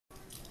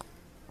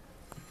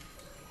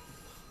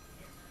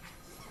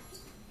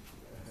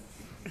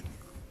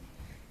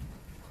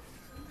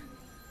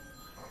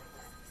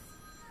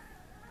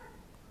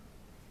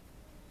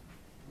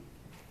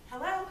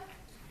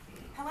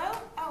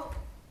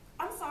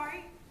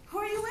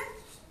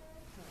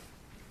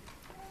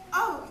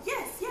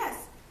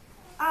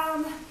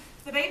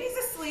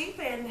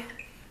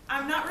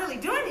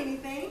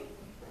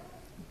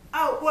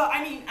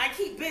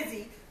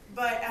busy,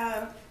 but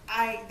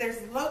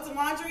there's loads of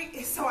laundry,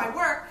 so I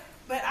work.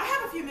 But I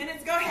have a few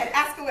minutes. Go ahead,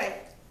 ask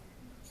away.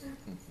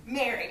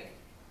 Married.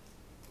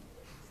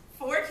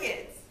 4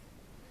 kids.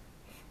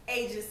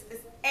 Ages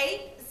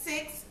 8,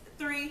 6,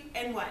 3,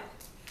 and 1.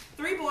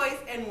 3 boys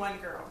and 1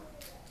 girl.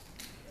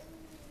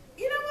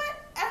 You know what?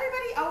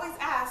 Everybody always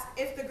asks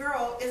if the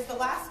girl is the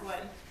last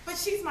one, but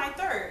she's my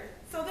 3rd.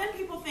 So then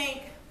people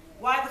think,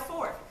 why the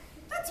 4th?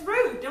 That's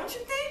rude, don't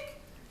you think?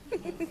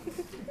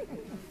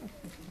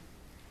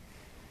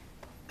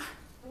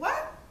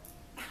 What?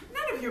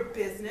 None of your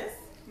business.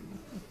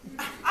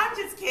 I'm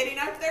just kidding.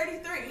 I'm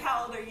 33.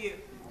 How old are you?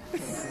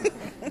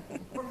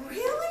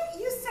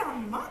 Really? You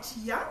sound much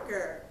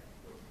younger.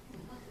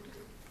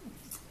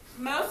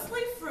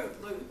 Mostly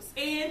Fruit Loops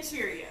and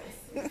Cheerios.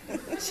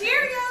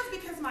 Cheerios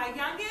because my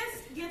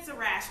youngest gets a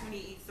rash when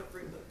he eats the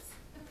Fruit Loops.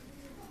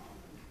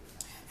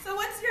 So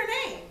what's your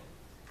name?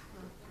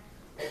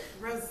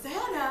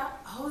 Rosetta.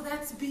 Oh,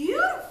 that's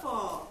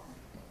beautiful.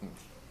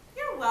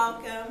 You're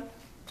welcome.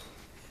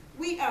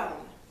 We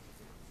own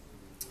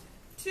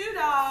 2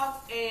 dogs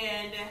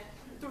and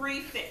 3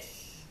 fish.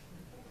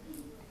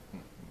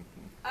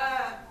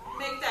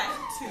 Make that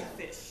 2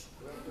 fish.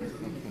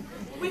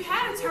 We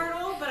had a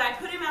turtle, but I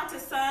put him out to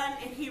sun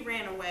and he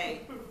ran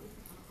away.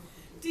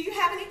 Do you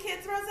have any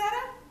kids,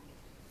 Rosetta?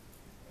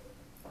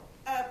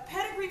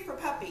 Pedigree for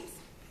puppies.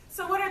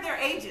 So what are their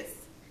ages?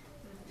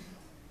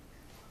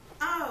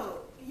 Oh,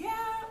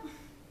 yeah.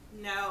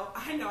 No,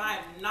 I know I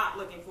am not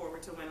looking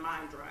forward to when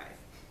mine drive.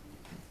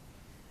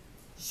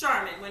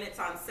 Charmin when it's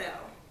on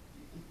sale.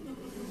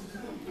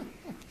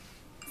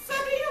 So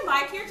do you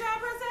like your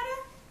job, Rosetta?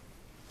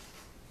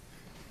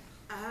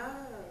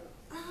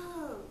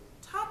 Oh,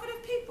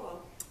 talkative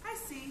people. I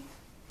see.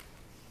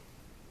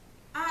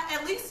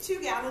 At least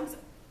 2 gallons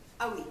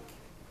a week.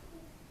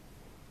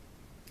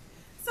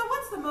 So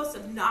what's the most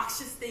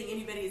obnoxious thing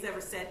anybody has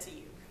ever said to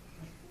you?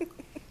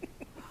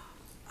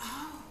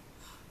 Oh,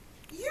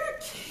 you're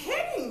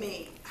kidding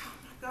me. Oh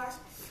my gosh.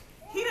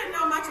 He doesn't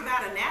know much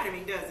about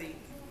anatomy, does he?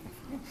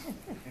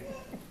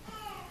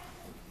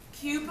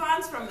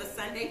 Coupons from the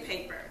Sunday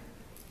paper.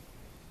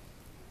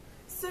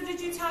 So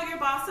did you tell your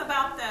boss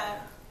about the...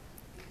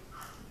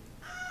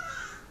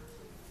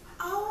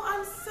 Oh,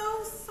 I'm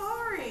so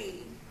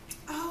sorry.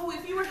 Oh,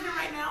 if you were here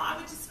right now, I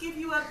would just give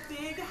you a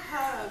big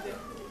hug.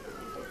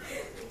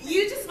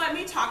 You just let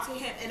me talk to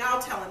him and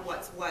I'll tell him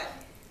what's what.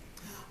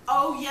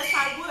 Oh, yes,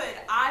 I would.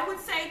 I would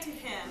say to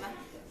him,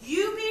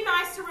 you be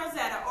nice to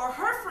Rosetta or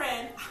her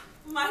friend,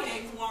 my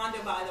name's Wanda,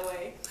 by the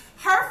way,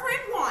 her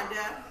friend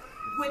Wanda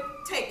would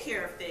take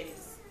care of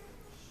things.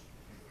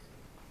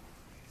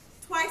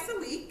 Twice a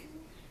week.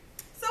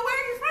 So where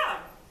are you from?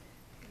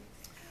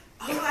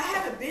 Oh, I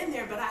haven't been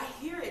there, but I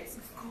hear it's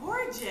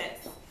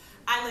gorgeous.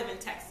 I live in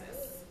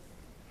Texas.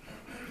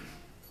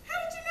 How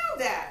did you know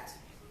that?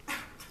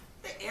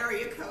 The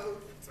area code,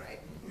 that's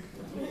right.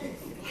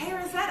 Hey,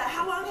 Rosetta,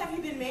 how long have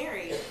you been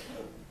married?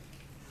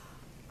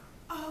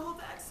 Oh,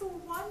 that's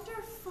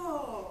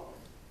wonderful.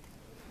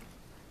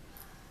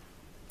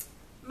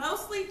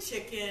 Mostly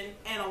chicken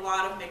and a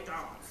lot of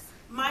McDonald's.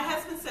 My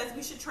husband says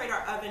we should trade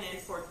our oven in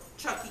for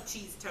Chuck E.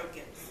 Cheese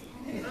tokens.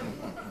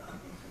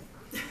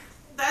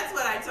 That's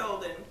what I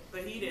told him,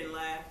 but he didn't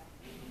laugh.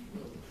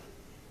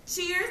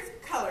 Cheers,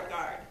 color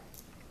guard.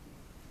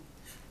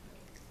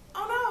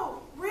 Oh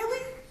no,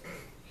 really?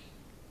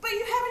 But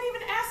you haven't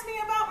even asked me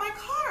about my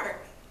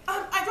car.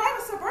 I drive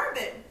a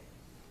Suburban.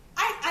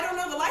 I don't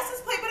know the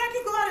license plate, but I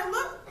can go out and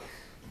look.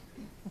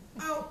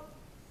 Oh,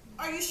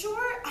 are you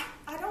sure?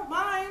 I don't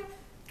mind.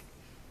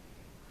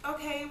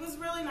 Okay, it was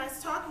really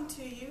nice talking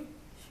to you.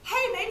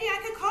 Hey, maybe I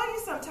could call you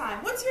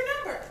sometime. What's your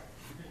number?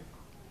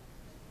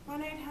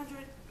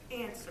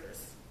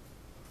 1-800-ANSWERS.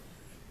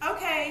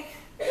 Okay,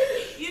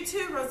 you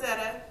too,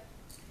 Rosetta.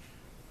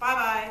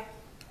 Bye-bye.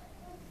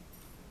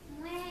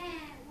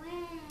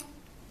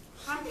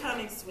 I'm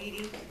coming,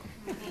 sweetie.